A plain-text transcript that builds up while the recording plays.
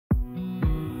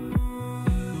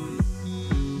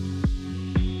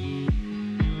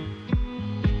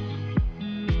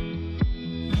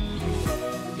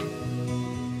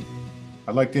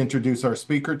I'd like to introduce our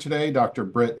speaker today, Dr.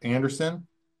 Brit Anderson.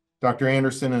 Dr.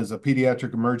 Anderson is a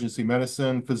pediatric emergency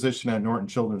medicine physician at Norton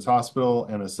Children's Hospital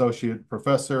and associate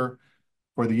professor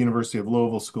for the University of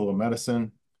Louisville School of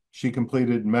Medicine. She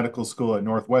completed medical school at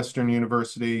Northwestern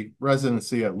University,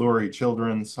 residency at Lurie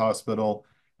Children's Hospital,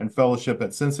 and fellowship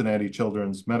at Cincinnati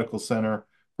Children's Medical Center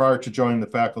prior to joining the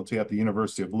faculty at the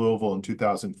University of Louisville in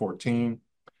 2014.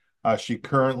 She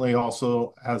currently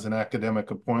also has an academic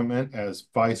appointment as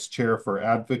Vice Chair for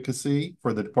Advocacy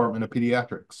for the Department of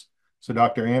Pediatrics. So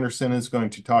Dr. Anderson is going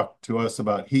to talk to us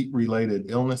about heat-related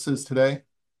illnesses today.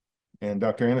 And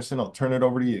Dr. Anderson, I'll turn it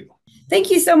over to you. Thank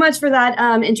you so much for that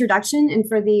introduction and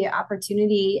for the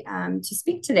opportunity to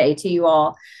speak today to you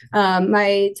all.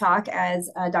 My talk, as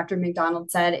Dr. McDonald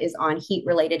said, is on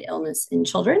heat-related illness in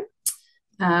children.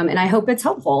 And I hope it's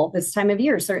helpful this time of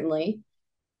year, certainly.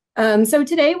 So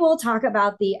today we'll talk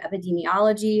about the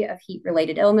epidemiology of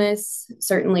heat-related illness,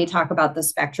 certainly talk about the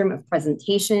spectrum of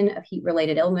presentation of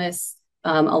heat-related illness,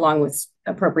 along with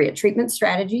appropriate treatment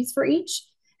strategies for each.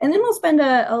 And then we'll spend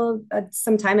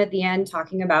some time at the end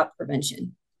talking about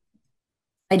prevention.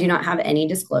 I do not have any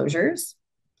disclosures.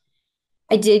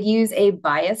 I did use a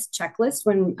bias checklist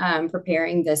when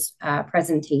preparing this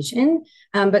presentation,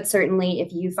 but certainly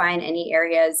if you find any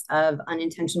areas of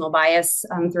unintentional bias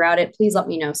throughout it, please let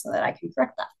me know so that I can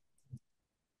correct that.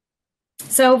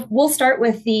 So we'll start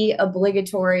with the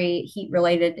obligatory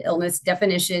heat-related illness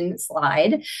definition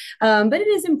slide, but it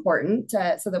is important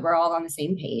so that we're all on the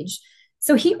same page.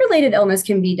 So heat-related illness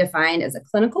can be defined as a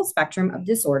clinical spectrum of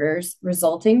disorders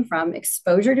resulting from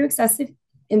exposure to excessive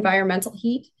environmental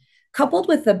heat, coupled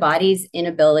with the body's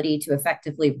inability to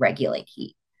effectively regulate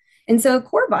heat. And so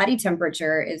core body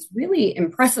temperature is really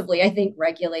impressively, I think,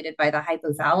 regulated by the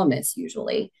hypothalamus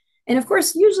usually. And of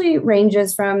course, usually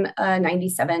ranges from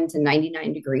 97 to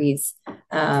 99 degrees.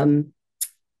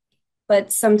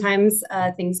 But sometimes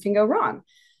things can go wrong.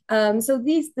 So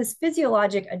these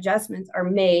physiologic adjustments are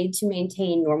made to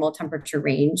maintain normal temperature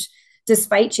range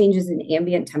despite changes in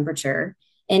ambient temperature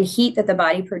and heat that the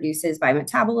body produces by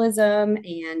metabolism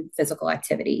and physical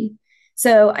activity.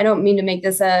 So I don't mean to make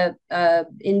this a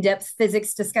in-depth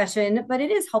physics discussion, but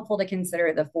it is helpful to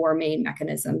consider the four main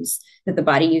mechanisms that the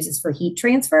body uses for heat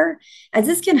transfer, as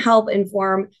this can help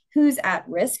inform who's at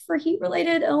risk for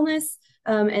heat-related illness,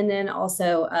 and then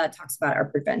also talks about our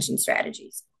prevention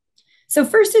strategies. So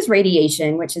first is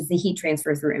radiation, which is the heat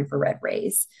transfer through infrared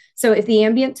rays. So if the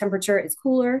ambient temperature is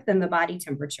cooler than the body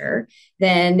temperature,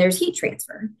 then there's heat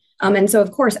transfer. And so,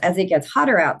 of course, as it gets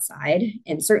hotter outside,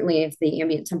 and certainly if the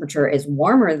ambient temperature is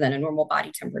warmer than a normal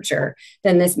body temperature,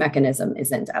 then this mechanism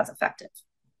isn't as effective.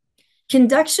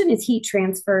 Conduction is heat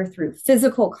transfer through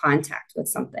physical contact with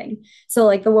something. So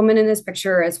like the woman in this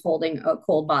picture is holding a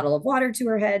cold bottle of water to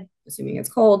her head, assuming it's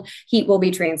cold, heat will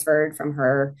be transferred from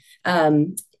her.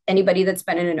 Anybody that's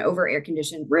been in an over air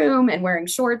conditioned room and wearing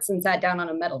shorts and sat down on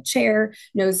a metal chair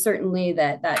knows certainly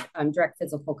that direct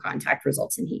physical contact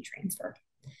results in heat transfer.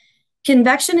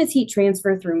 Convection is heat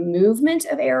transfer through movement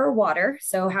of air or water.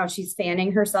 So how she's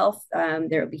fanning herself,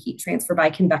 there will be heat transfer by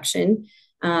convection.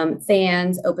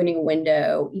 Fans, opening a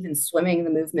window, even swimming, the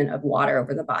movement of water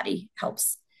over the body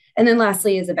helps. And then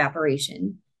lastly is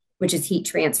evaporation, which is heat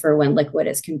transfer when liquid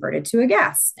is converted to a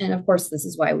gas. And of course, this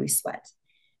is why we sweat.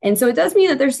 And so it does mean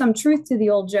that there's some truth to the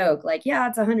old joke, like, yeah,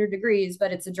 it's 100 degrees,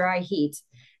 but it's a dry heat.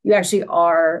 You actually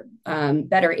are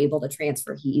better able to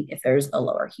transfer heat if there's a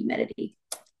lower humidity.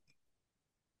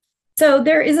 So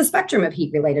there is a spectrum of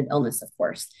heat-related illness, of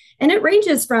course, and it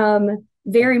ranges from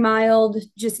very mild,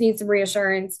 just need some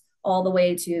reassurance, all the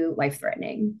way to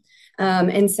life-threatening.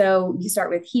 And so you start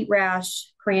with heat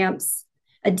rash, cramps,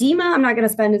 edema. I'm not going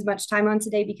to spend as much time on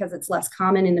today because it's less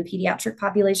common in the pediatric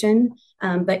population,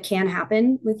 but can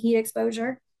happen with heat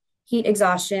exposure, heat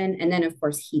exhaustion, and then, of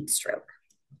course, heat stroke.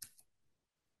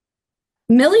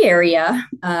 Miliaria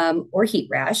or heat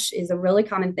rash is a really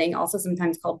common thing, also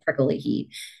sometimes called prickly heat,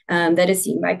 that is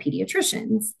seen by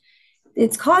pediatricians.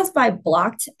 It's caused by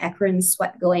blocked eccrine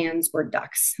sweat glands or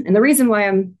ducts. And the reason why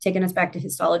I'm taking us back to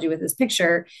histology with this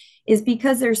picture is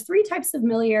because there's three types of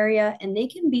miliaria, and they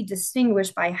can be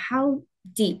distinguished by how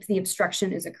deep the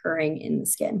obstruction is occurring in the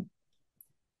skin.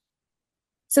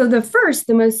 So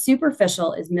the most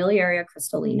superficial is miliaria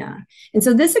crystallina. And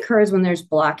so this occurs when there's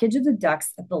blockage of the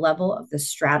ducts at the level of the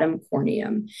stratum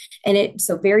corneum. And it's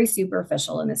so very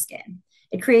superficial in the skin.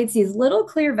 It creates these little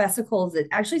clear vesicles that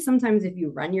actually sometimes if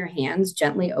you run your hands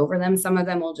gently over them, some of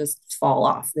them will just fall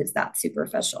off. It's that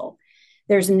superficial.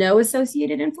 There's no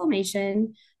associated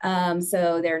inflammation.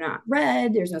 So they're not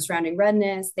red. There's no surrounding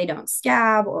redness. They don't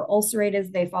scab or ulcerate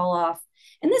as they fall off.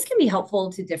 And this can be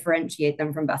helpful to differentiate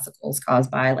them from vesicles caused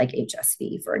by like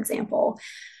HSV, for example.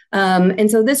 And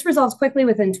so this resolves quickly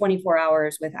within 24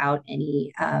 hours without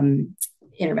any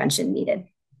intervention needed.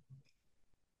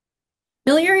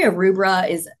 Biliaria rubra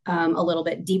is a little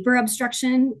bit deeper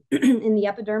obstruction in the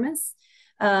epidermis.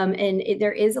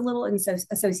 There is a little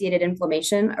associated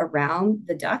inflammation around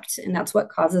the duct, and that's what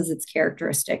causes its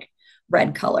characteristic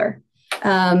red color.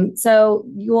 So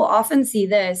you will often see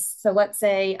this. So let's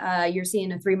say you're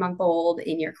seeing a 3-month-old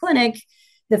in your clinic.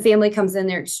 The family comes in,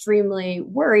 they're extremely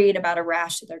worried about a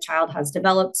rash that their child has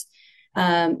developed.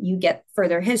 You get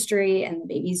further history and the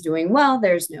baby's doing well.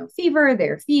 There's no fever,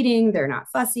 they're feeding, they're not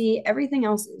fussy. Everything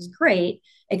else is great,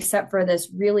 except for this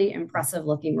really impressive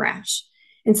looking rash.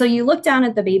 And so you look down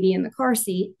at the baby in the car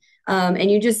seat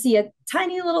and you just see a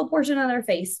tiny little portion of their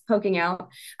face poking out.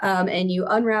 And you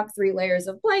unwrap 3 layers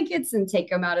of blankets and take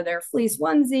them out of their fleece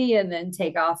onesie and then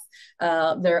take off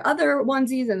their other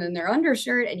onesies and then their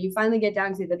undershirt. And you finally get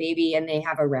down to the baby and they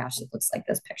have a rash that looks like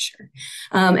this picture.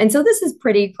 And so this is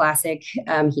pretty classic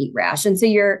heat rash. And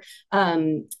so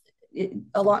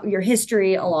along your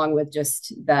history, along with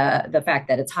just the fact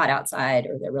that it's hot outside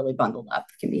or they're really bundled up,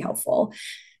 can be helpful.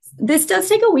 This does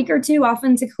take a week or two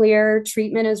often to clear.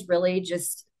 Treatment is really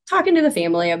just talking to the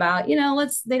family about,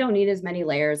 they don't need as many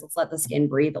layers. Let's let the skin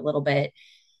breathe a little bit.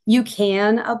 You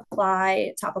can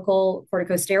apply topical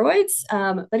corticosteroids.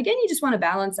 But again, you just want to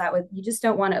balance that with, you just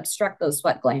don't want to obstruct those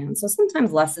sweat glands. So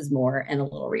sometimes less is more and a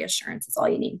little reassurance is all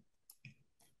you need.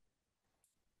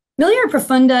 Miliaria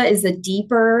profunda is a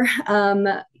deeper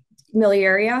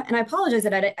miliaria. And I apologize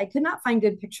that I could not find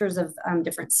good pictures of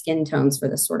different skin tones for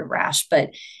this sort of rash,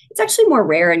 but it's actually more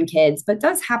rare in kids, but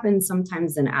does happen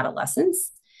sometimes in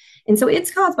adolescents. And so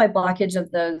it's caused by blockage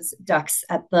of those ducts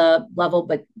at the level,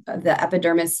 but the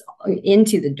epidermis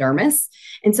into the dermis.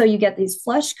 And so you get these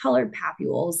flesh colored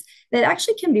papules that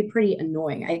actually can be pretty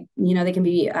annoying. They can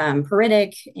be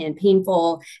pruritic and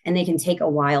painful, and they can take a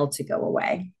while to go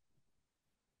away.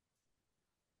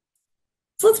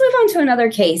 So let's move on to another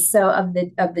case. So of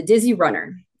the dizzy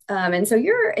runner. And so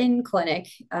you're in clinic,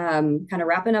 kind of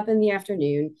wrapping up in the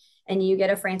afternoon, and you get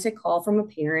a frantic call from a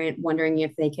parent wondering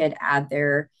if they could add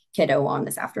their kiddo on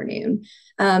this afternoon.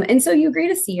 And so you agree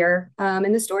to see her.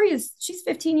 And the story is she's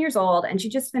 15 years old and she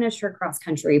just finished her cross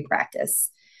country practice.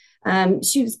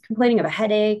 She was complaining of a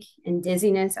headache and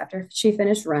dizziness after she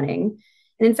finished running.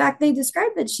 And in fact, they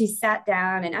described that she sat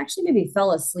down and actually maybe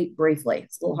fell asleep briefly.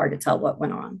 It's a little hard to tell what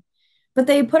went on. But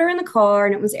they put her in the car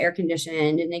and it was air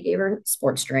conditioned and they gave her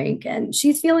sports drink and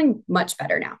she's feeling much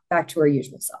better now, back to her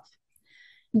usual self.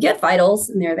 You get vitals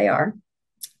and there they are.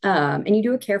 And you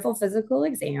do a careful physical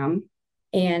exam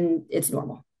and it's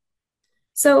normal.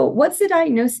 So what's the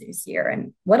diagnosis here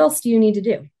and what else do you need to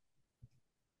do?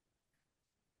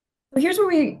 Well, here's where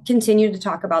we continue to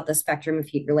talk about the spectrum of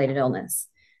heat-related illness.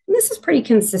 And this is pretty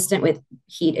consistent with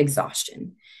heat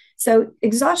exhaustion. So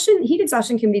heat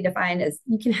exhaustion can be defined as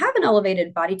you can have an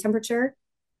elevated body temperature,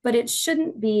 but it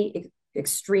shouldn't be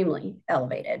extremely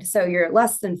elevated. So you're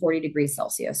less than 40 degrees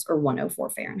Celsius or 104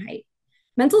 Fahrenheit.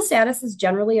 Mental status is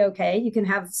generally okay. You can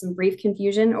have some brief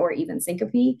confusion or even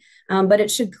syncope, but it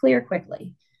should clear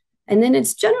quickly. And then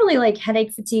it's generally like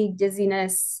headache, fatigue,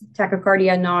 dizziness,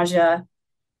 tachycardia, nausea.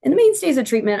 And the mainstays of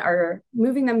treatment are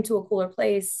moving them to a cooler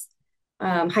place,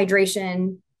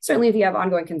 hydration. Certainly, if you have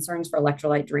ongoing concerns for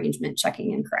electrolyte derangement,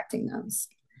 checking and correcting those.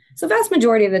 So vast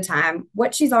majority of the time,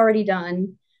 what she's already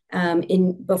done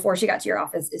before she got to your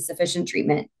office is sufficient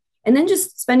treatment. And then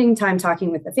just spending time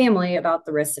talking with the family about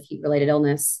the risks of heat-related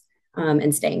illness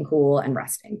and staying cool and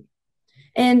resting.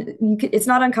 And it's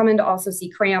not uncommon to also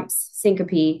see cramps,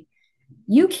 syncope.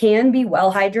 You can be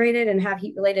well hydrated and have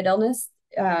heat-related illness,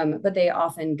 but they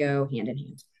often go hand in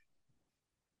hand.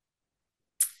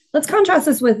 Let's contrast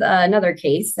this with another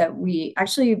case that we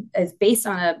actually is based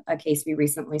on a case we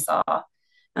recently saw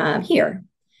here.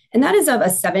 And that is of a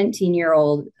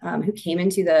 17-year-old who came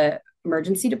into the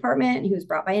emergency department. He was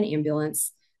brought by an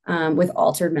ambulance with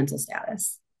altered mental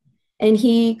status. And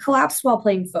he collapsed while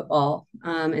playing football.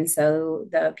 And so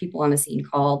the people on the scene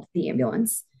called the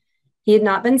ambulance. He had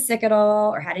not been sick at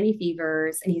all or had any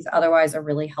fevers, and he's otherwise a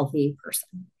really healthy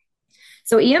person.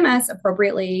 So EMS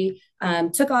appropriately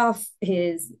took off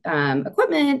his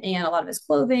equipment and a lot of his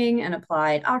clothing and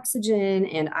applied oxygen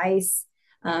and ice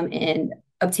and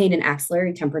obtained an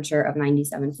axillary temperature of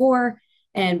 97.4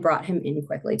 and brought him in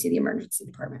quickly to the emergency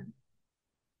department.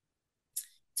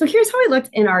 So here's how he looked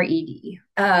in our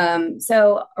ED.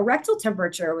 So a rectal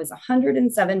temperature was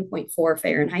 107.4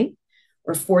 Fahrenheit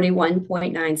or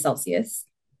 41.9 Celsius.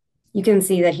 You can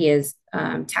see that he is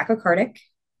tachycardic,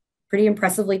 pretty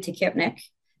impressively tachypnic.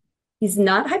 He's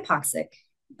not hypoxic,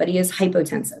 but he is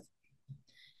hypotensive.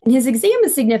 And his exam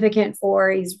is significant for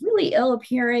he's really ill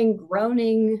appearing,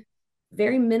 groaning,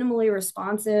 very minimally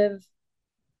responsive.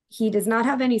 He does not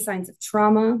have any signs of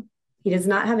trauma. He does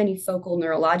not have any focal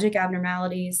neurologic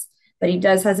abnormalities, but he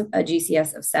does have a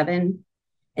GCS of 7,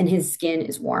 and his skin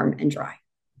is warm and dry.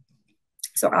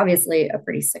 So obviously a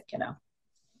pretty sick kiddo.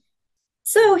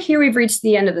 So here we've reached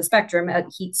the end of the spectrum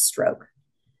at heat stroke.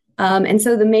 And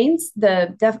so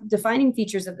the defining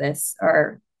features of this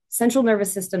are central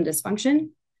nervous system dysfunction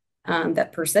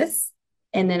that persists,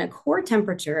 and then a core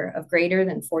temperature of greater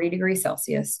than 40 degrees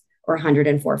Celsius or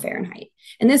 104 Fahrenheit.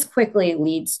 And this quickly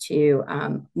leads to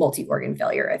multi-organ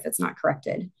failure if it's not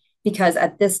corrected, because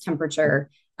at this temperature,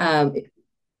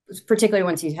 particularly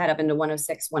once you head up into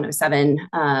 106, 107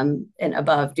 and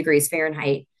above degrees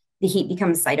Fahrenheit, the heat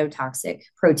becomes cytotoxic,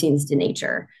 proteins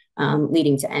denature,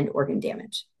 leading to end organ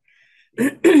damage.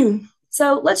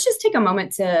 So let's just take a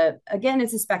moment to, again,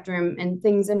 it's a spectrum and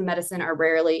things in medicine are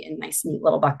rarely in nice, neat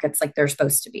little buckets like they're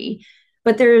supposed to be.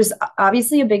 But there's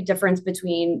obviously a big difference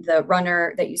between the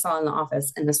runner that you saw in the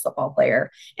office and this football player.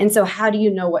 And so how do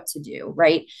you know what to do,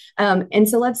 right? And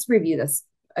so let's review this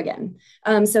again.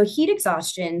 So heat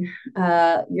exhaustion,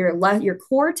 your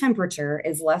core temperature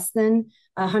is less than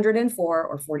 104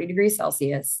 or 40 degrees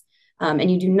Celsius,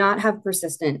 and you do not have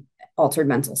persistent altered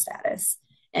mental status.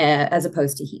 As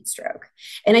opposed to heat stroke.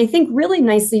 And I think really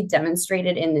nicely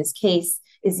demonstrated in this case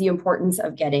is the importance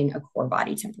of getting a core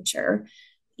body temperature.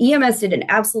 EMS did an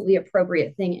absolutely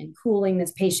appropriate thing in cooling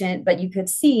this patient, but you could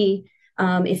see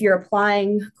if you're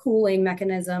applying cooling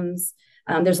mechanisms,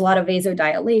 there's a lot of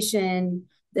vasodilation,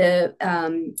 the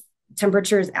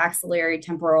temperatures axillary,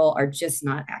 temporal are just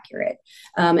not accurate.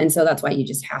 And so that's why you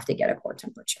just have to get a core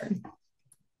temperature.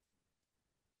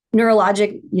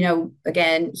 Neurologic,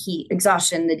 again, heat,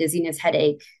 exhaustion, the dizziness,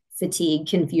 headache, fatigue,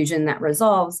 confusion that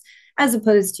resolves, as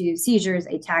opposed to seizures,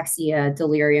 ataxia,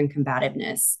 delirium,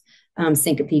 combativeness,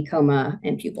 syncope, coma,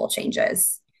 and pupil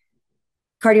changes.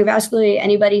 Cardiovascularly,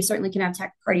 anybody certainly can have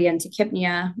tachycardia and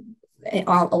tachypnea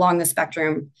along the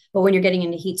spectrum, but when you're getting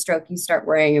into heat stroke, you start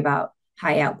worrying about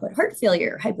high output heart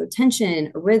failure,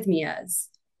 hypotension, arrhythmias.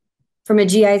 From a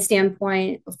GI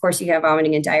standpoint, of course, you have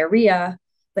vomiting and diarrhea.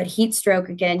 But heat stroke,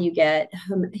 again, you get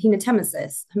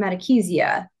hematemesis,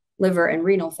 hematochezia, liver and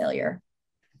renal failure.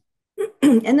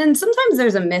 And then sometimes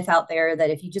there's a myth out there that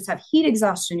if you just have heat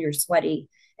exhaustion, you're sweaty.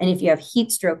 And if you have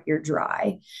heat stroke, you're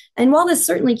dry. And while this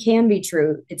certainly can be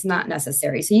true, it's not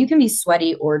necessary. So you can be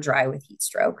sweaty or dry with heat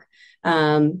stroke.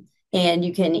 And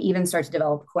you can even start to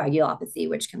develop coagulopathy,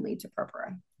 which can lead to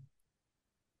purpura.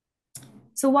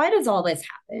 So why does all this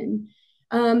happen?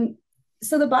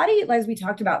 So the body, as we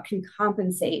talked about, can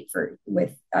compensate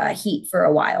with heat for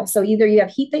a while. So either you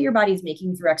have heat that your body's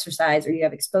making through exercise, or you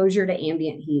have exposure to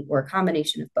ambient heat, or a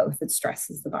combination of both that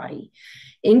stresses the body,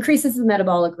 increases the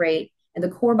metabolic rate, and the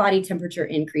core body temperature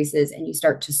increases, and you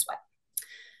start to sweat.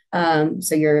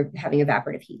 So you're having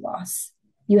evaporative heat loss.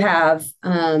 You have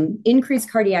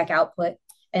increased cardiac output,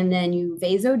 and then you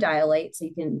vasodilate, so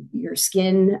your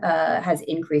skin has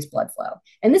increased blood flow.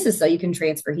 And this is so you can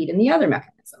transfer heat in the other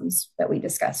mechanisms that we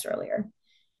discussed earlier.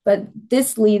 But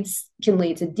this can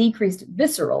lead to decreased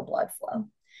visceral blood flow.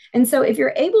 And so if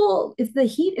the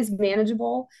heat is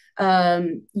manageable,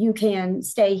 you can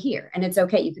stay here and it's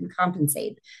okay, you can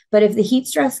compensate. But if the heat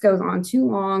stress goes on too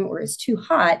long or is too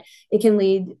hot, it can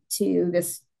lead to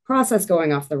this process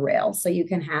going off the rails. So you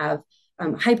can have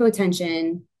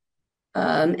hypotension,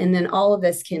 and then all of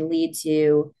this can lead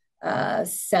to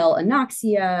cell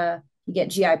anoxia. You get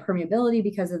GI permeability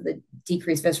because of the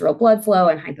decreased visceral blood flow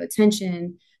and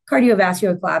hypotension,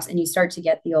 cardiovascular collapse, and you start to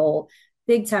get the old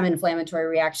big time inflammatory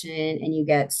reaction, and you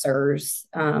get SIRS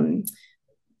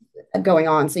going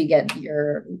on. So you get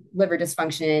your liver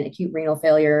dysfunction, acute renal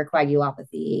failure,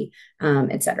 coagulopathy,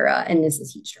 et cetera. And this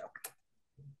is heat stroke.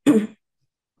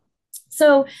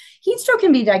 So heat stroke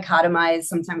can be dichotomized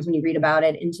sometimes when you read about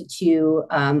it into two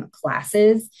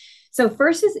classes. So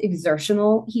first is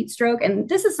exertional heat stroke, and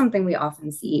this is something we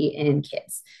often see in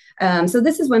kids. So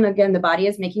this is when, again, the body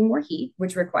is making more heat,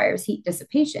 which requires heat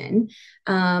dissipation,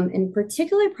 and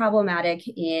particularly problematic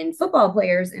in football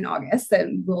players in August, that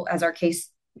will, as our case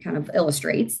kind of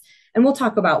illustrates, and we'll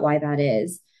talk about why that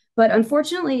is. But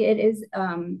unfortunately, it is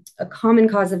a common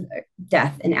cause of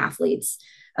death in athletes.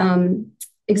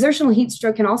 Exertional heat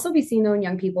stroke can also be seen, though, in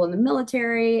young people in the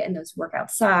military and those who work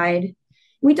outside.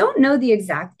 We don't know the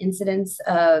exact incidence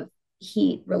of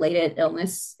heat related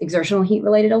illness, exertional heat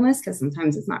related illness, because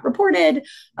sometimes it's not reported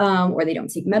or they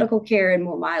don't seek medical care in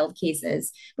more mild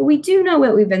cases. But we do know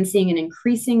what we've been seeing an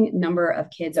increasing number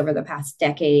of kids over the past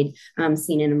decade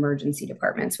seen in emergency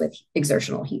departments with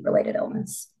exertional heat related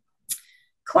illness.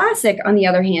 Classic, on the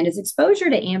other hand, is exposure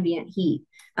to ambient heat,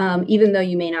 even though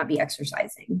you may not be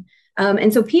exercising.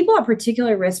 And so people at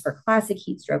particular risk for classic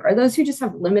heat stroke are those who just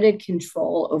have limited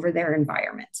control over their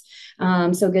environment.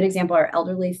 So a good example are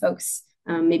elderly folks,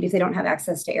 maybe if they don't have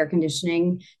access to air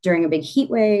conditioning during a big heat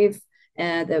wave.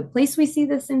 The place we see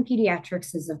this in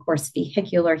pediatrics is, of course,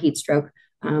 vehicular heat stroke,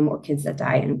 or kids that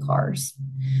die in cars.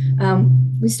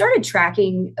 We started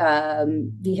tracking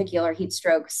vehicular heat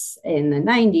strokes in the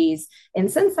 90s.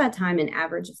 And since that time, an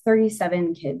average of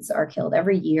 37 kids are killed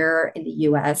every year in the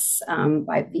US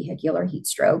by vehicular heat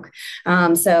stroke.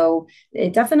 So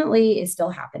it definitely is still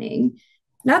happening.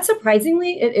 Not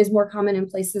surprisingly, it is more common in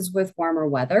places with warmer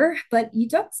weather, but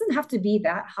it doesn't have to be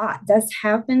that hot. Deaths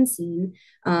have been seen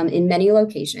in many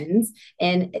locations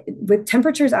and with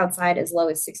temperatures outside as low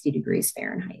as 60 degrees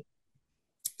Fahrenheit.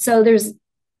 So there's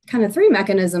kind of three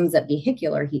mechanisms that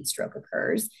vehicular heat stroke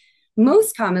occurs.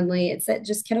 Most commonly, it's that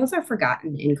just kiddos are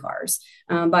forgotten in cars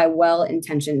by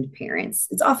well-intentioned parents.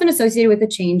 It's often associated with a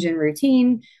change in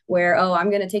routine where, oh,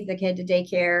 I'm going to take the kid to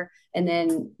daycare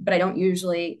but I don't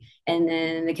usually, and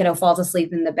then the kiddo falls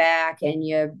asleep in the back and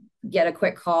you get a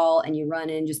quick call and you run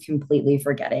in just completely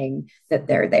forgetting that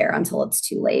they're there until it's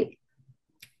too late.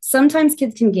 Sometimes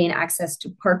kids can gain access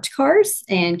to parked cars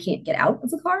and can't get out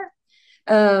of the car.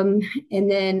 And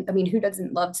then, I mean, who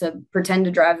doesn't love to pretend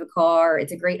to drive the car?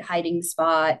 It's a great hiding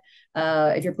spot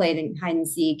if you're playing hide and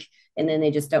seek, and then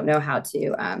they just don't know how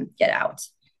to get out.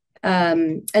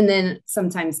 And then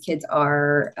sometimes kids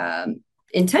are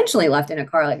intentionally left in a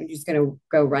car, like you're just going to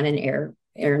go run an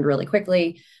errand really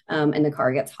quickly, and the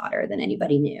car gets hotter than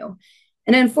anybody knew.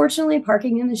 And unfortunately,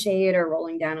 parking in the shade or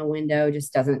rolling down a window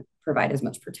just doesn't provide as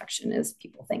much protection as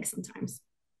people think sometimes.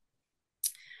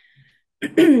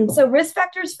 So risk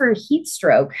factors for heat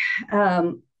stroke.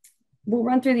 We'll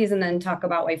run through these and then talk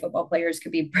about why football players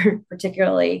could be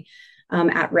particularly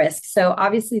at risk. So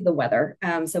obviously the weather,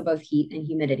 so both heat and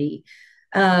humidity.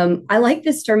 I like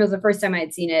this term. It was the first time I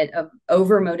had seen it, of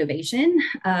over motivation.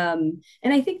 And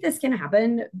I think this can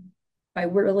happen by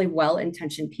really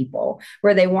well-intentioned people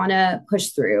where they want to push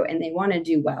through and they want to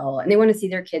do well and they want to see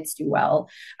their kids do well.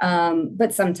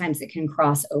 But sometimes it can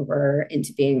cross over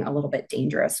into being a little bit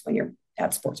dangerous when you're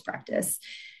at sports practice.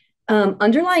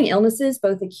 Underlying illnesses,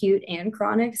 both acute and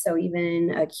chronic, so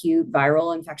even acute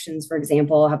viral infections, for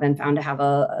example, have been found to have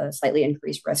a slightly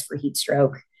increased risk for heat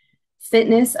stroke.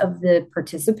 Fitness of the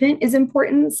participant is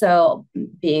important. So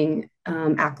being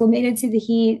acclimated to the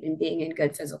heat and being in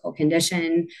good physical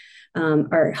condition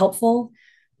are helpful.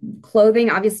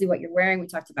 Clothing, obviously what you're wearing, we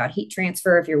talked about heat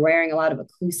transfer. If you're wearing a lot of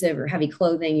occlusive or heavy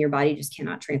clothing, your body just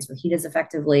cannot transfer heat as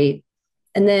effectively.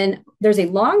 And then there's a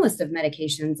long list of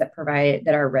medications that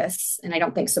are risks. And I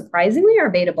don't think surprisingly are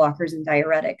beta blockers and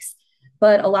diuretics.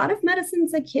 But a lot of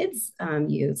medicines that kids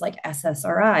use, like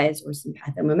SSRIs or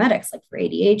sympathomimetics, like for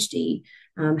ADHD,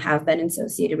 have been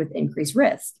associated with increased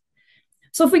risk.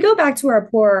 So if we go back to our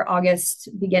poor August,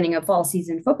 beginning of fall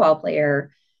season football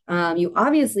player, you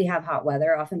obviously have hot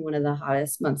weather, often one of the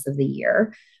hottest months of the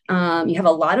year. You have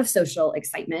a lot of social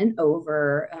excitement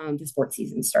over the sports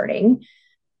season starting.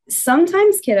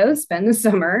 Sometimes kiddos spend the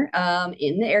summer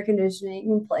in the air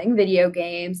conditioning, playing video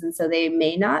games, and so they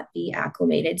may not be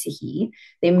acclimated to heat.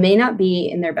 They may not be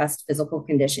in their best physical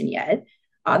condition yet.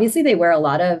 Obviously, they wear a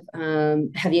lot of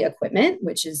heavy equipment,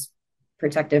 which is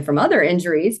protective from other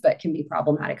injuries, but can be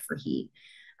problematic for heat.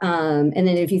 And then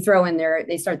if you throw in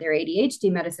they start their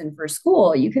ADHD medicine for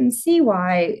school, you can see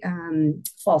why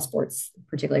fall sports,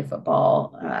 particularly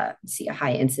football, see a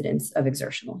high incidence of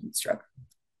exertional heat stroke.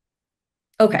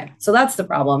 Okay, so that's the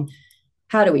problem.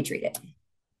 How do we treat it?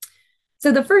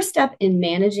 So the first step in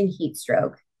managing heat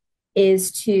stroke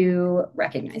is to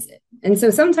recognize it. And so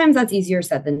sometimes that's easier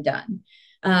said than done.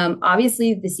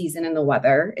 Obviously, the season and the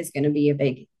weather is going to be a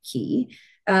big key.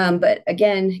 But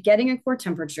again, getting a core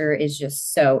temperature is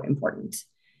just so important.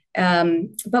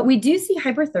 But we do see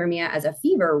hyperthermia as a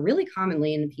fever really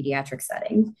commonly in the pediatric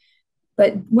setting.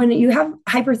 But when you have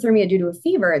hyperthermia due to a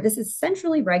fever, this is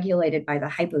centrally regulated by the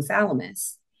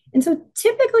hypothalamus. And so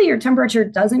typically your temperature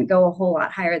doesn't go a whole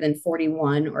lot higher than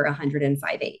 41 or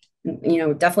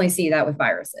 105.8. Definitely see that with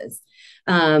viruses,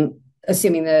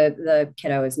 assuming the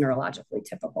kiddo is neurologically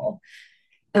typical.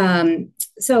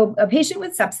 So a patient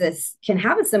with sepsis can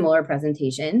have a similar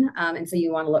presentation. And so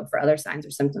you want to look for other signs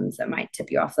or symptoms that might tip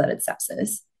you off that it's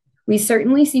sepsis. We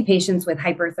certainly see patients with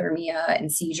hyperthermia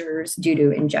and seizures due to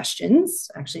ingestions.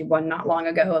 Actually, one not long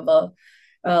ago of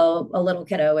a little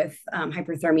kiddo with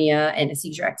hyperthermia and a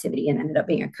seizure activity and ended up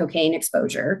being a cocaine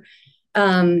exposure.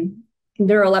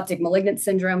 Neuroleptic malignant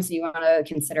syndrome, so you want to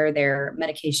consider their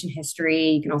medication history.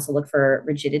 You can also look for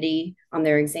rigidity on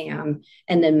their exam,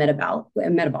 and then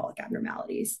metabolic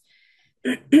abnormalities.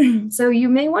 So you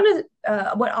may want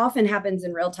to, what often happens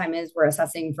in real time is we're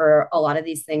assessing for a lot of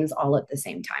these things all at the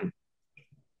same time.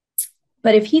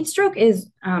 But if heat stroke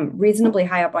is reasonably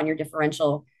high up on your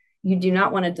differential, you do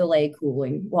not want to delay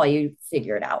cooling while you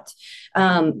figure it out.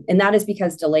 And that is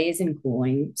because delays in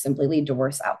cooling simply lead to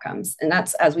worse outcomes. And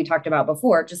that's, as we talked about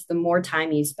before, just the more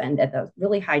time you spend at those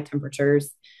really high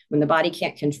temperatures, when the body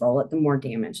can't control it, the more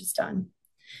damage is done.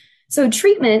 So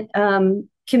treatment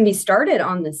can be started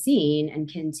on the scene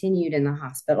and continued in the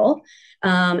hospital.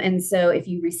 And so if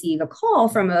you receive a call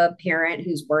from a parent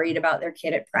who's worried about their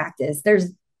kid at practice,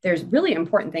 there's really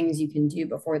important things you can do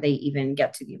before they even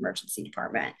get to the emergency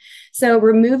department. So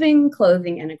removing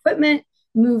clothing and equipment,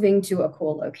 moving to a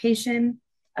cool location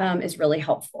is really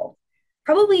helpful.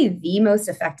 Probably the most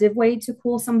effective way to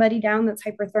cool somebody down that's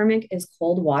hyperthermic is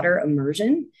cold water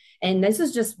immersion. And this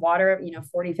is just water,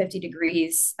 40, 50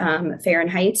 degrees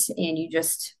Fahrenheit, and you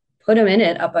just put them in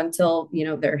it up until,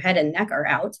 their head and neck are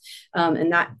out,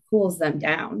 and that cools them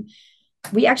down.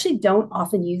 We actually don't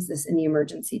often use this in the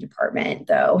emergency department,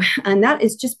 though. And that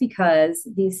is just because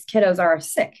these kiddos are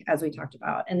sick, as we talked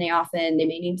about, and they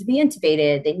may need to be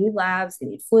intubated. They need labs, they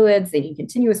need fluids, they need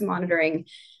continuous monitoring.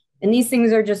 And these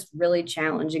things are just really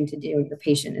challenging to do when your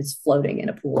patient is floating in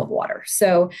a pool of water.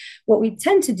 So what we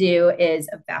tend to do is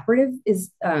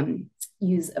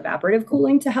use evaporative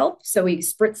cooling to help. So we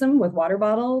spritz them with water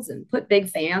bottles and put big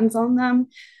fans on them.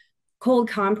 Cold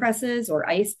compresses or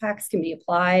ice packs can be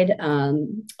applied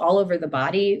all over the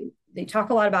body. They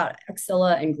talk a lot about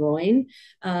axilla and groin,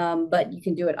 but you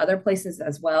can do it other places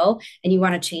as well. And you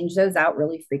want to change those out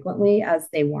really frequently as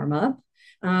they warm up.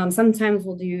 Sometimes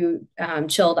we'll do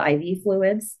chilled IV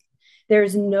fluids.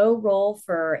 There's no role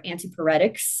for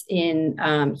antipyretics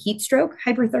in heat stroke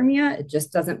hyperthermia. It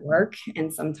just doesn't work.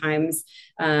 And sometimes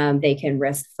they can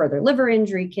risk further liver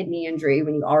injury, kidney injury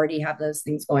when you already have those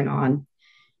things going on.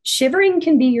 Shivering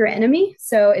can be your enemy.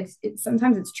 So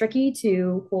sometimes it's tricky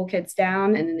to cool kids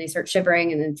down and then they start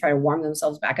shivering and then try to warm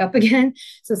themselves back up again.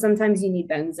 So sometimes you need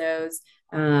benzos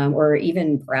or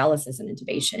even paralysis and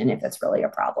intubation if that's really a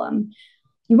problem.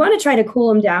 You want to try to cool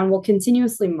them down. We'll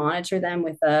continuously monitor them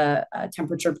with a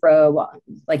temperature probe,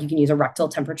 like you can use a rectal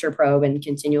temperature probe and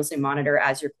continuously monitor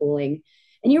as you're cooling.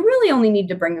 And you really only need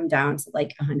to bring them down to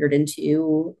like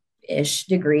 102-ish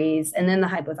degrees. And then the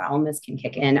hypothalamus can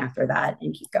kick in after that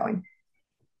and keep going.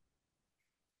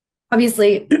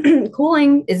 Obviously,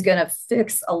 cooling is going to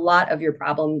fix a lot of your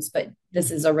problems, but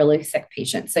this is a really sick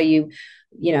patient. So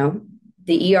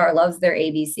the ER loves their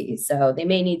ABC. So they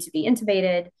may need to be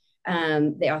intubated.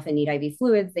 They often need IV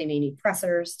fluids. They may need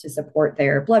pressors to support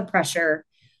their blood pressure.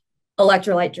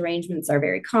 Electrolyte derangements are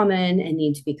very common and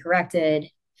need to be corrected.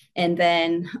 And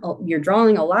then you're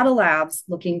drawing a lot of labs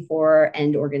looking for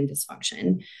end organ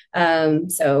dysfunction.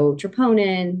 So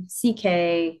troponin,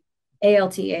 CK,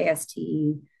 ALT, AST,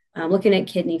 looking at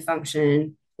kidney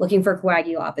function, looking for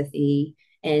coagulopathy,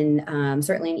 and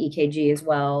certainly an EKG as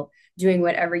well, doing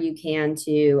whatever you can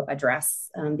to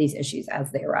address these issues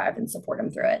as they arrive and support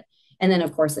them through it. And then,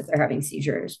 of course, if they're having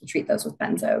seizures, we'll treat those with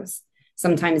benzos.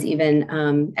 Sometimes even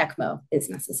ECMO is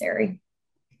necessary.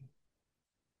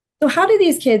 So how do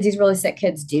these really sick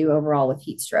kids do overall with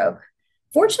heat stroke?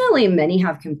 Fortunately, many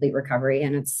have complete recovery,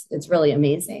 and it's really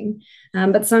amazing.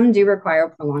 But some do require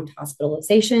prolonged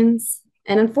hospitalizations.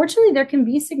 And unfortunately, there can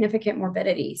be significant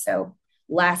morbidity. So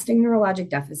lasting neurologic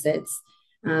deficits.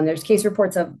 There's case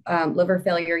reports of liver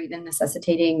failure, even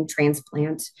necessitating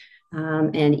transplant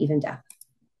and even death.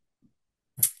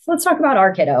 So let's talk about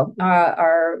our kiddo,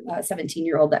 our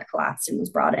 17-year-old that collapsed and was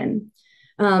brought in.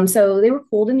 So they were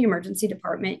cooled in the emergency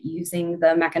department using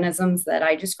the mechanisms that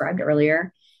I described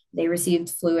earlier. They received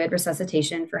fluid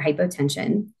resuscitation for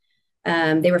hypotension.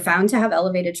 They were found to have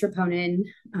elevated troponin,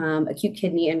 acute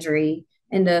kidney injury,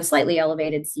 and a slightly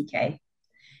elevated CK.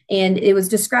 And it was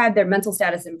described their mental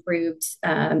status improved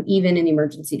even in the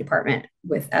emergency department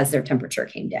as their temperature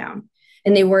came down.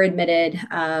 And they were admitted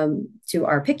to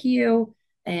our PICU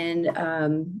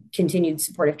and continued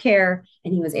supportive care,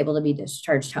 and he was able to be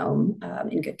discharged home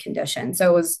in good condition.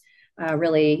 So it was a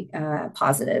really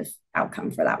positive outcome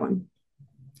for that one.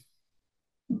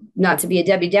 Not to be a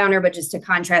Debbie Downer, but just to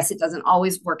contrast, it doesn't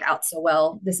always work out so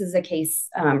well. This is a case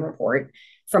report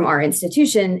from our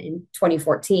institution in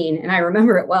 2014, and I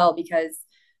remember it well because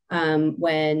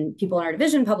When people in our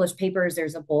division publish papers,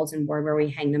 there's a bulletin board where we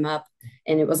hang them up.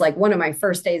 And it was like one of my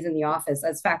first days in the office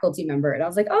as faculty member. And I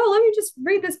was like, oh, let me just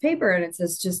read this paper. And it's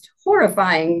this just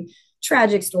horrifying,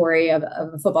 tragic story of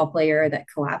a football player that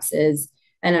collapses.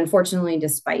 And unfortunately,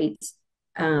 despite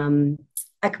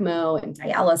ECMO and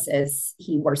dialysis,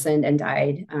 he worsened and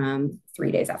died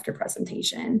 3 days after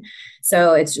presentation.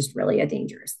 So it's just really a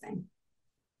dangerous thing.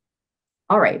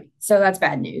 All right, so that's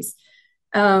bad news.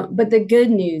 But the good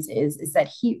news is that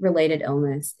heat-related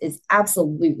illness is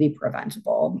absolutely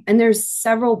preventable, and there's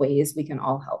several ways we can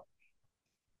all help.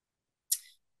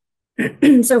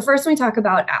 So first, when we talk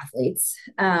about athletes,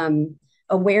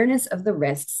 awareness of the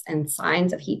risks and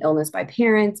signs of heat illness by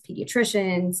parents,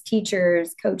 pediatricians,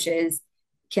 teachers, coaches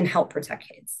can help protect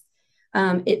kids.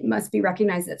 It must be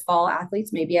recognized that fall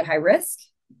athletes may be at high risk.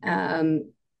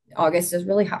 August is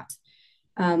really hot.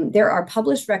 There are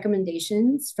published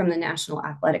recommendations from the National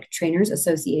Athletic Trainers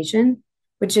Association,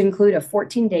 which include a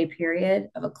 14-day period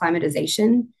of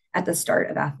acclimatization at the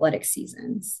start of athletic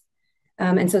seasons.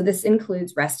 And so this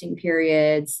includes resting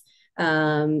periods,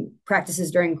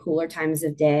 practices during cooler times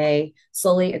of day,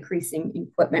 slowly increasing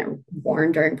equipment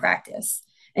worn during practice,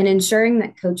 and ensuring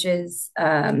that coaches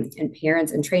and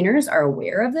parents and trainers are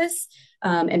aware of this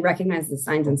and recognize the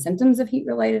signs and symptoms of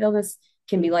heat-related illness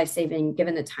can be life-saving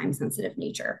given the time-sensitive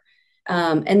nature.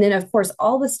 And then, of course,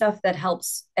 all the stuff that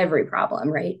helps every problem,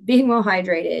 right? Being well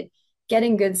hydrated,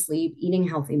 getting good sleep, eating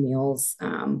healthy meals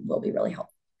will be really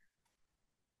helpful.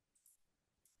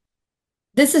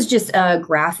 This is just a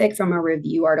graphic from a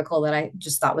review article that I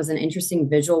just thought was an interesting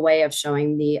visual way of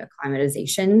showing the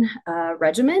acclimatization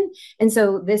regimen. And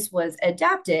so this was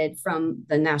adapted from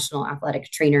the National Athletic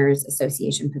Trainers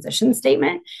Association position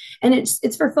statement. And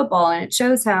it's for football, and it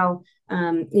shows how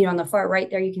on the far right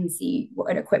there, you can see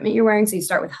what equipment you're wearing. So you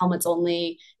start with helmets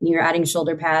only, and you're adding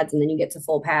shoulder pads, and then you get to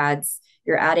full pads.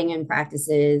 You're adding in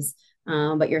practices,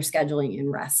 but you're scheduling in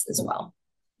rests as well.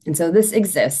 And so this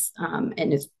exists,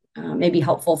 and it's may be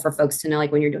helpful for folks to know,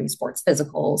 like when you're doing sports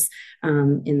physicals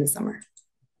in the summer.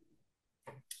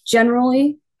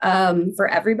 Generally, for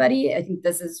everybody, I think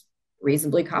this is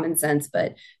reasonably common sense,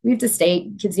 but kids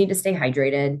need to stay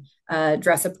hydrated,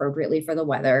 dress appropriately for the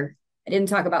weather. I didn't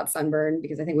talk about sunburn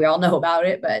because I think we all know about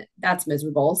it, but that's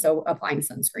miserable. So applying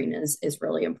sunscreen is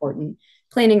really important.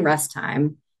 Planning rest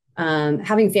time,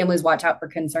 having families watch out for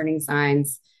concerning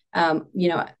signs.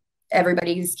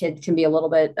 Everybody's kid can be a little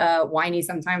bit whiny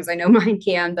sometimes. I know mine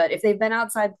can, but if they've been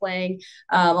outside playing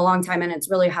a long time and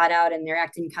it's really hot out and they're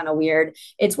acting kind of weird,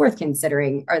 it's worth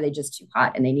considering, are they just too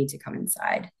hot and they need to come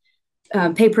inside?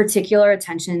 Pay particular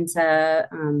attention to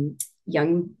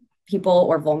young people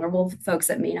or vulnerable folks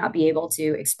that may not be able to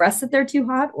express that they're too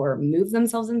hot or move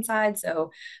themselves inside.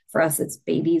 So for us, it's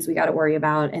babies we got to worry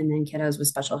about, and then kiddos with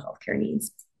special healthcare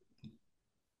needs.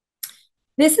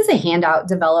 This is a handout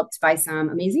developed by some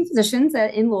amazing physicians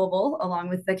in Louisville, along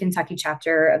with the Kentucky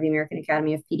chapter of the American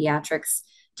Academy of Pediatrics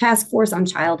Task Force on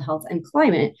Child Health and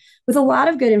Climate, with a lot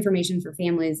of good information for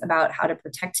families about how to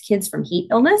protect kids from heat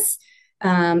illness.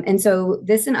 And so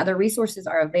this and other resources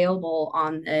are available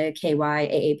on the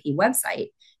KYAAP website,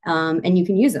 and you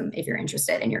can use them if you're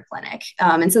interested in your clinic.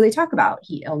 And so they talk about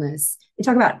heat illness, they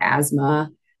talk about asthma,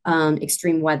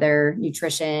 extreme weather,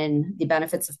 nutrition, the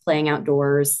benefits of playing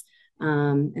outdoors.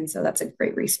 And so that's a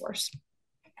great resource.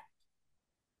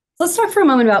 Let's talk for a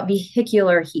moment about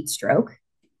vehicular heat stroke.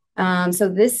 So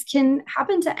this can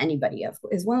happen to anybody.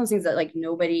 It's one of those things that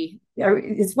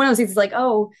it's one of those things that's like,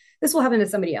 oh, this will happen to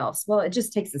somebody else. Well, it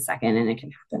just takes a second and it can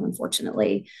happen,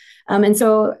 unfortunately. And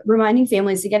so reminding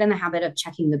families to get in the habit of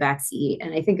checking the back seat.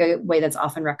 And I think a way that's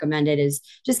often recommended is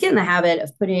just get in the habit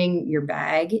of putting your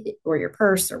bag or your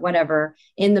purse or whatever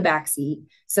in the back seat,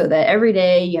 so that every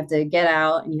day you have to get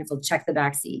out and you have to check the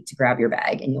back seat to grab your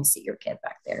bag and you'll see your kid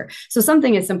back there. So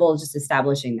something as simple as just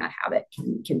establishing that habit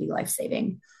can be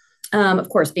life-saving. Of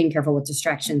course, being careful with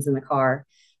distractions in the car.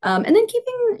 And then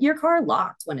keeping your car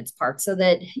locked when it's parked, so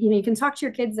that you can talk to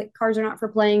your kids that cars are not for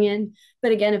playing in.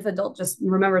 But again, if adult just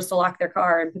remembers to lock their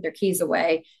car and put their keys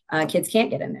away, kids can't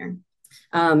get in there.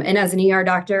 And as an ER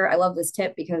doctor, I love this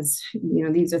tip because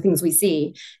these are things we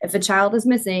see. If a child is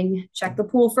missing, check the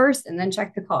pool first and then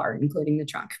check the car, including the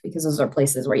trunk, because those are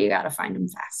places where you got to find them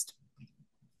fast.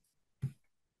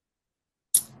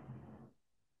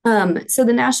 So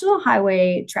the National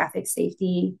Highway Traffic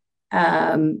Safety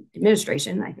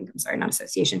Administration, not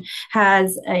association,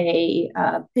 has a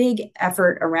big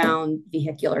effort around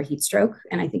vehicular heat stroke.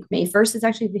 And I think May 1st is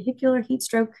actually Vehicular Heat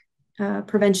Stroke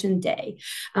Prevention Day.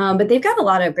 But they've got a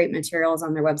lot of great materials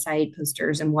on their website,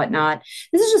 posters and whatnot.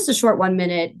 This is just a short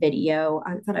 1-minute video.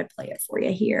 I thought I'd play it for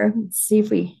you here. Let's see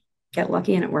if we get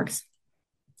lucky and it works.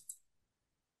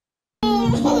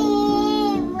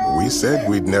 We said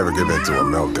we'd never give in to a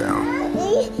meltdown.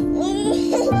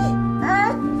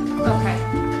 Okay.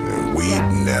 And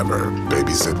we'd never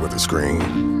babysit with a screen.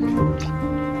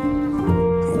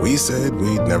 We said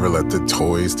we'd never let the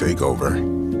toys take over.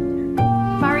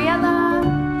 Mariella!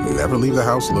 Never leave the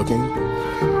house looking,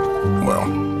 well,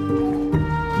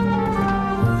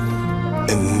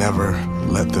 and never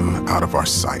let them out of our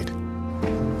sight.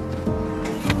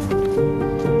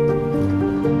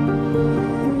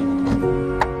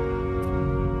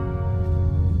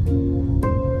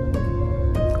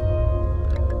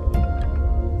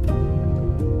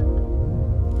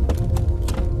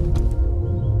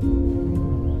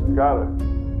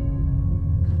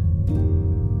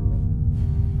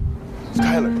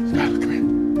 Skylar, come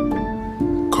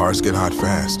here. Cars get hot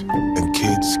fast, and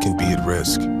kids can be at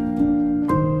risk.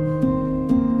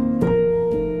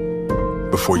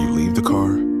 Before you leave the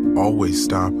car, always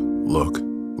stop, look,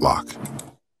 lock.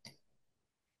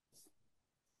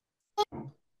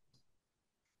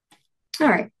 All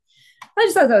right. I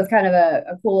just thought that was kind of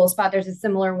a cool little spot. There's a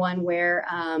similar one where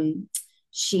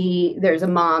there's a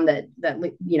mom that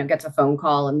gets a phone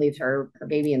call and leaves her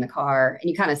baby in the car, and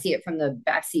you kind of see it from the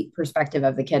backseat perspective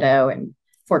of the kiddo. And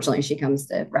fortunately, she comes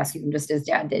to rescue him just as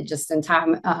dad did, just in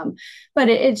time. But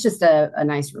it's just a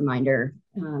nice reminder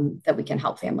that we can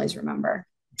help families remember.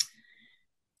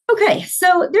 Okay,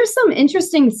 so there's some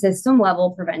interesting system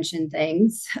level prevention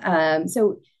things.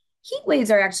 So heat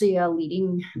waves are actually a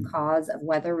leading cause of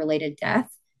weather related death.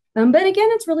 But again,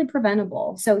 it's really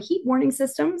preventable. So heat warning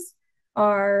systems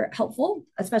are helpful,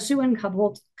 especially when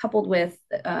coupled with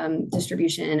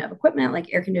distribution of equipment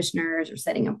like air conditioners or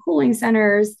setting up cooling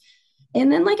centers. And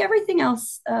then, like everything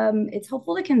else, it's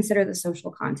helpful to consider the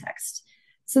social context.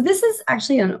 So this is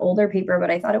actually an older paper, but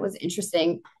I thought it was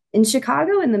interesting. In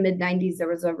Chicago in the mid 90s, there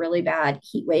was a really bad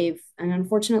heat wave, and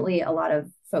unfortunately, a lot of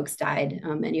folks died,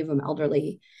 many of them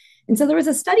elderly. And so there was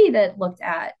a study that looked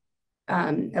at,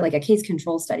 like a case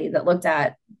control study that looked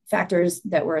at factors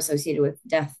that were associated with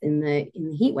death in the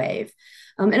heat wave.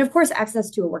 And of course, access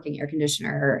to a working air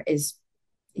conditioner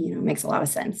makes a lot of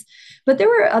sense. But there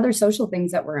were other social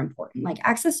things that were important, like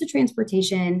access to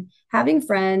transportation, having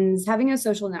friends, having a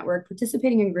social network,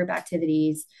 participating in group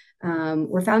activities,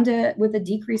 were found with a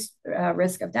decreased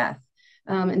risk of death.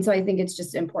 And so I think it's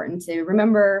just important to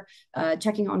remember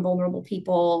checking on vulnerable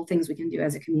people, things we can do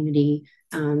as a community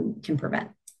can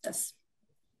prevent this.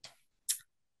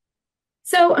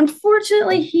 So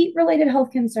unfortunately, heat-related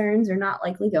health concerns are not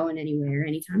likely going anywhere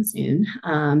anytime soon.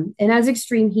 And as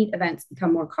extreme heat events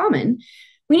become more common,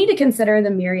 we need to consider the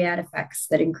myriad effects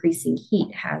that increasing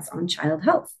heat has on child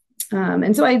health.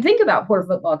 And so I think about poor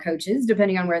football coaches,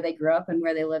 depending on where they grew up and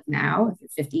where they live now. If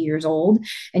you're 50 years old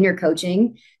and you're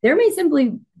coaching, there may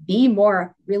simply be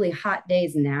more really hot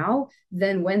days now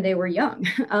than when they were young.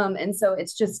 And so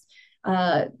it's just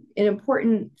an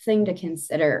important thing to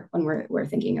consider when we're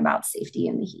thinking about safety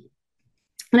in the heat.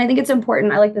 And I think it's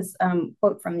important. I like this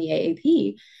quote from the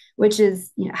AAP, which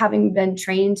is, having been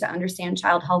trained to understand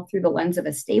child health through the lens of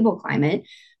a stable climate,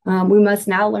 we must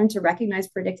now learn to recognize,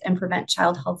 predict, and prevent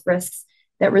child health risks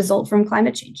that result from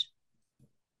climate change.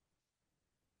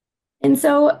 And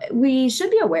so we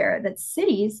should be aware that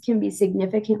cities can be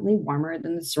significantly warmer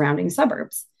than the surrounding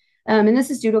suburbs. And this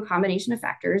is due to a combination of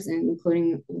factors,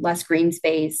 including less green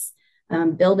space,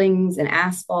 buildings and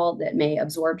asphalt that may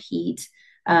absorb heat,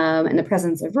 and the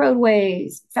presence of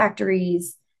roadways,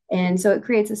 factories. And so it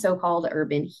creates a so-called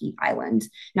urban heat island.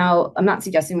 Now, I'm not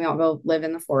suggesting we all go live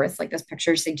in the forest like this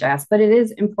picture suggests, but it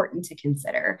is important to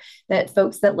consider that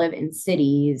folks that live in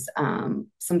cities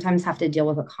sometimes have to deal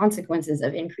with the consequences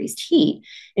of increased heat,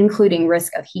 including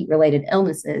risk of heat-related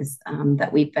illnesses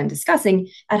that we've been discussing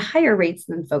at higher rates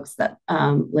than folks that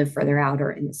live further out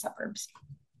or in the suburbs.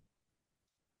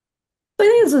 So I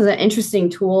think this was an interesting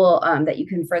tool that you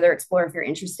can further explore if you're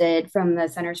interested, from the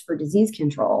Centers for Disease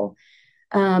Control.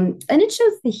 And it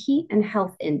shows the heat and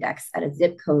health index at a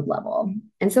zip code level.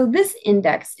 And so this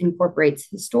index incorporates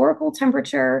historical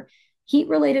temperature,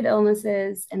 heat-related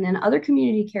illnesses, and then other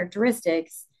community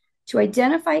characteristics to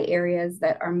identify areas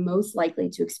that are most likely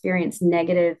to experience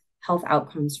negative health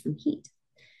outcomes from heat.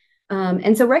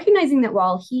 And so recognizing that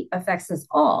while heat affects us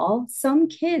all, some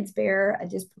kids bear a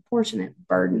disproportionate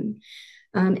burden.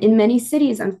 In many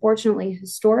cities, unfortunately,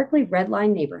 historically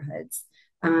redlined neighborhoods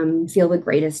feel the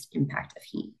greatest impact of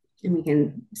heat. And we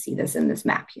can see this in this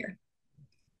map here.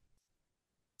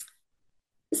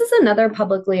 This is another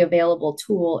publicly available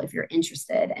tool if you're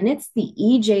interested, and it's the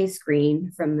EJ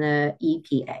screen from the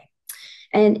EPA.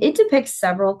 And it depicts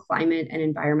several climate and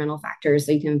environmental factors.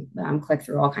 So you can click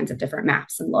through all kinds of different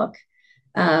maps and look.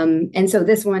 And so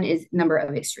this one is number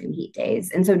of extreme heat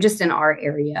days. And so just in our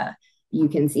area, you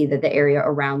can see that the area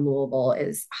around Louisville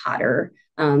is hotter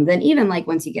than even like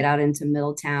once you get out into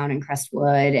Middletown and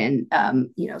Crestwood and,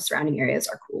 surrounding areas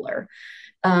are cooler.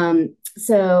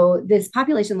 So this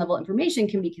population level information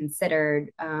can be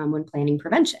considered when planning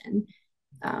prevention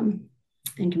and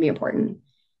can be important.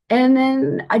 And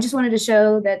then I just wanted to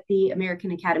show that the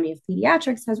American Academy of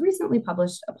Pediatrics has recently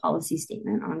published a policy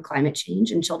statement on climate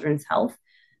change and children's health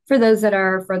for those that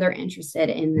are further interested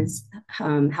in this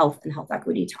health and health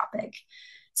equity topic.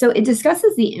 So it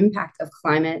discusses the impact of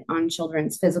climate on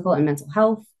children's physical and mental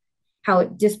health, how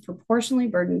it disproportionately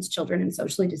burdens children in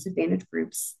socially disadvantaged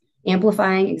groups,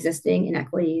 amplifying existing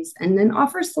inequities, and then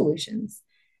offers solutions.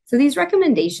 So these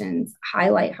recommendations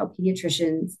highlight how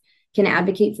pediatricians can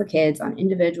advocate for kids on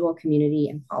individual, community,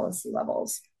 and policy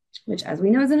levels, which, as we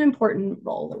know, is an important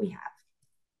role that we have.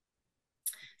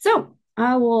 So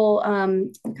I will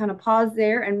kind of pause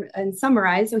there and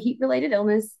summarize. So heat-related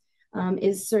illness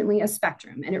is certainly a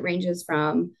spectrum, and it ranges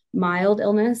from mild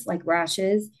illness like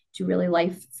rashes to really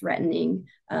life-threatening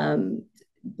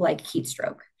like heat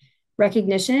stroke.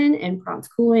 Recognition and prompt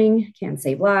cooling can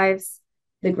save lives.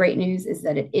 The great news is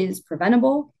that it is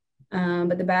preventable.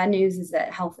 But the bad news is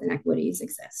that health inequities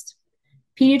exist.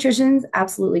 Pediatricians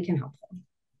absolutely can help them.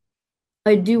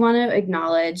 I do want to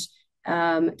acknowledge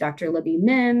Dr. Libby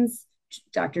Mims,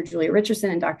 Dr. Julia Richardson,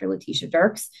 and Dr. Letitia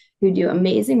Dirks, who do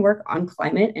amazing work on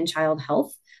climate and child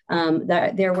health.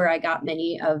 They're where I got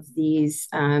many of these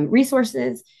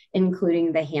resources,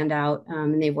 including the handout,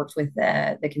 and they worked with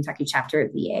the Kentucky chapter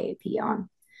of the AAP on.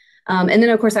 And then,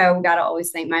 of course, I got to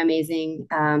always thank my amazing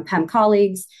PEM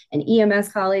colleagues and EMS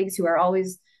colleagues who are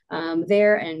always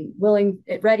there and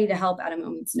ready to help at a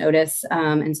moment's notice.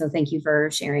 And so thank you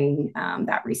for sharing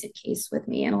that recent case with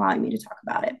me and allowing me to talk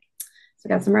about it. So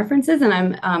I got some references,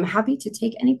 and I'm happy to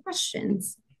take any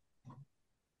questions.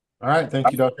 All right.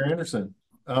 Thank you, Dr. Anderson.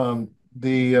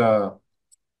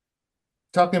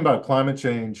 Talking about climate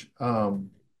change, I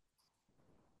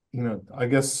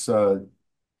guess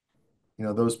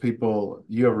those people,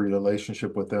 you have a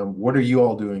relationship with them. What are you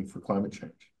all doing for climate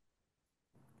change?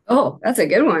 Oh, that's a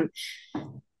good one.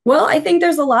 Well, I think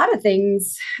there's a lot of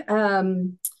things.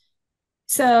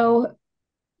 So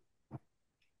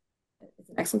it's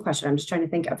an excellent question. I'm just trying to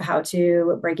think of how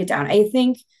to break it down. I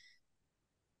think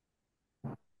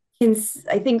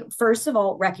first of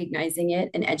all, recognizing it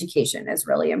and education is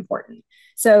really important.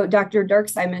 So Dr.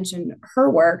 Dirks, I mentioned her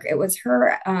work. It was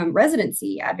her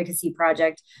residency advocacy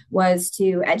project was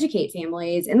to educate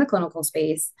families in the clinical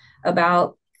space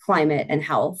about climate and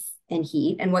health and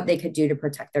heat and what they could do to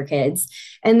protect their kids.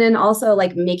 And then also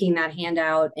like making that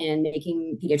handout and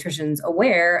making pediatricians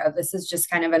aware of this is just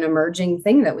kind of an emerging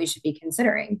thing that we should be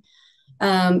considering.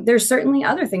 There's certainly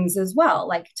other things as well,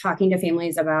 like talking to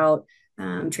families about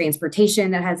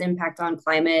transportation that has impact on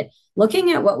climate,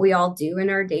 looking at what we all do in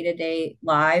our day-to-day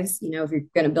lives. If you're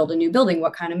going to build a new building,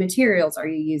 what kind of materials are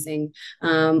you using?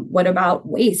 What about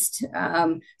waste?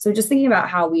 So just thinking about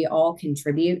how we all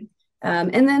contribute.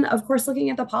 And then, of course,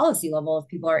 looking at the policy level if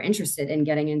people are interested in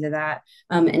getting into that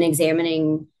and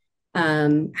examining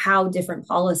how different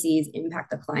policies impact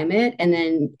the climate and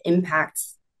then impact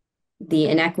the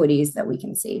inequities that we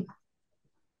can see.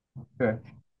 Okay.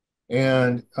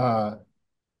 And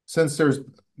since there's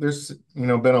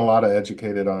been a lot of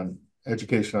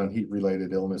education on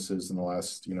heat-related illnesses in the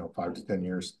last 5 to 10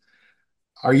 years,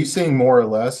 are you seeing more or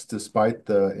less despite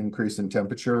the increase in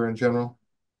temperature in general?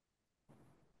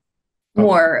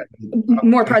 More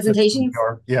presentations?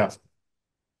 Yeah.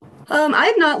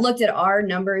 I've not looked at our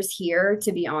numbers here,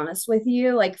 to be honest with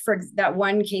you. Like for that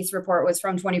one case report was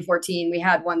from 2014. We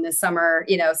had one this summer,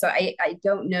 so I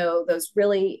don't know those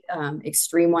really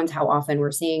extreme ones, how often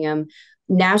we're seeing them.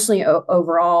 Nationally,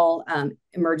 overall,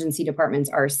 emergency departments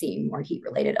are seeing more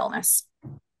heat-related illness.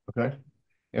 Okay.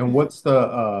 And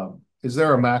is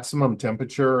there a maximum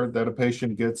temperature that a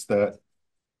patient gets that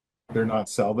they're not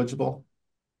salvageable?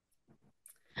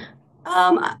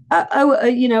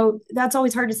 That's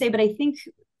always hard to say, but I think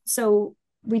so.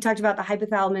 We talked about the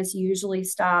hypothalamus usually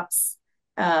stops,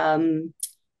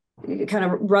 it kind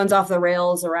of runs off the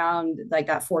rails around like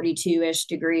that 42-ish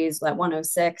degrees, that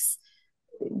 106.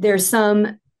 There's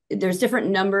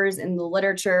different numbers in the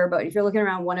literature, but if you're looking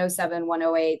around 107,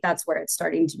 108, that's where it's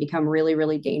starting to become really,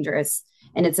 really dangerous.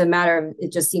 And it's a matter of,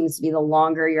 it just seems to be the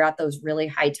longer you're at those really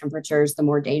high temperatures, the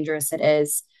more dangerous it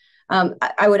is.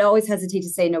 I would always hesitate to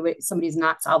say somebody's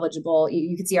not salvageable.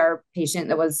 You could see our patient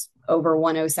that was over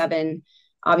 107,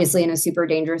 obviously in a super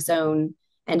dangerous zone.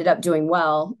 ended up doing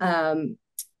well.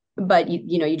 But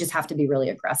you just have to be really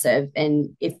aggressive.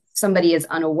 And if somebody is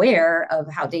unaware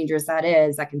of how dangerous that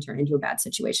is, that can turn into a bad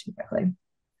situation quickly.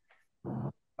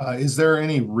 Is there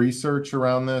any research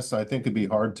around this? I think it'd be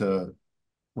hard to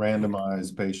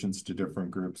randomize patients to different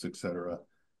groups, et cetera.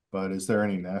 But is there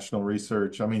any national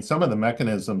research? I mean, some of the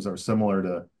mechanisms are similar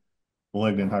to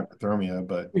malignant hyperthermia,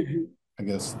 but I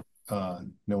guess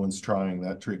no one's trying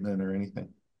that treatment or anything.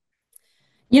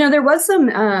 There was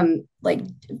some like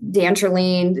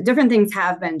dantrolene, different things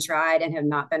have been tried and have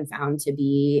not been found to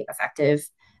be effective.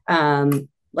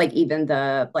 Like even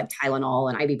the like Tylenol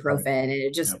and ibuprofen, and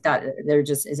it just that there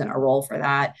just isn't a role for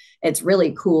that. It's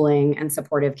really cooling and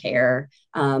supportive care.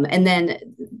 And then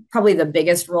probably the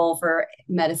biggest role for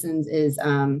medicines is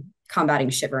combating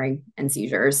shivering and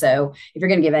seizures. So if you're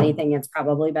going to give anything, it's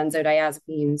probably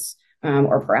benzodiazepines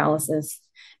or paralysis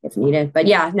if needed. But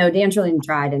yeah, no, dantrolene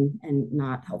tried and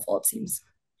not helpful, it seems.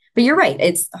 But you're right.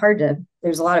 It's hard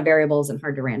there's a lot of variables and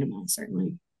hard to randomize,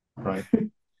 certainly. Right.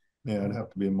 Yeah, it'd have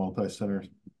to be a multi-center.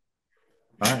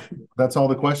 All right. That's all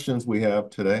the questions we have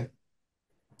today.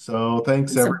 So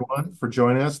thanks everyone for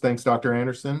joining us. Thanks, Dr.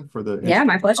 Anderson, for the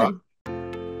my pleasure.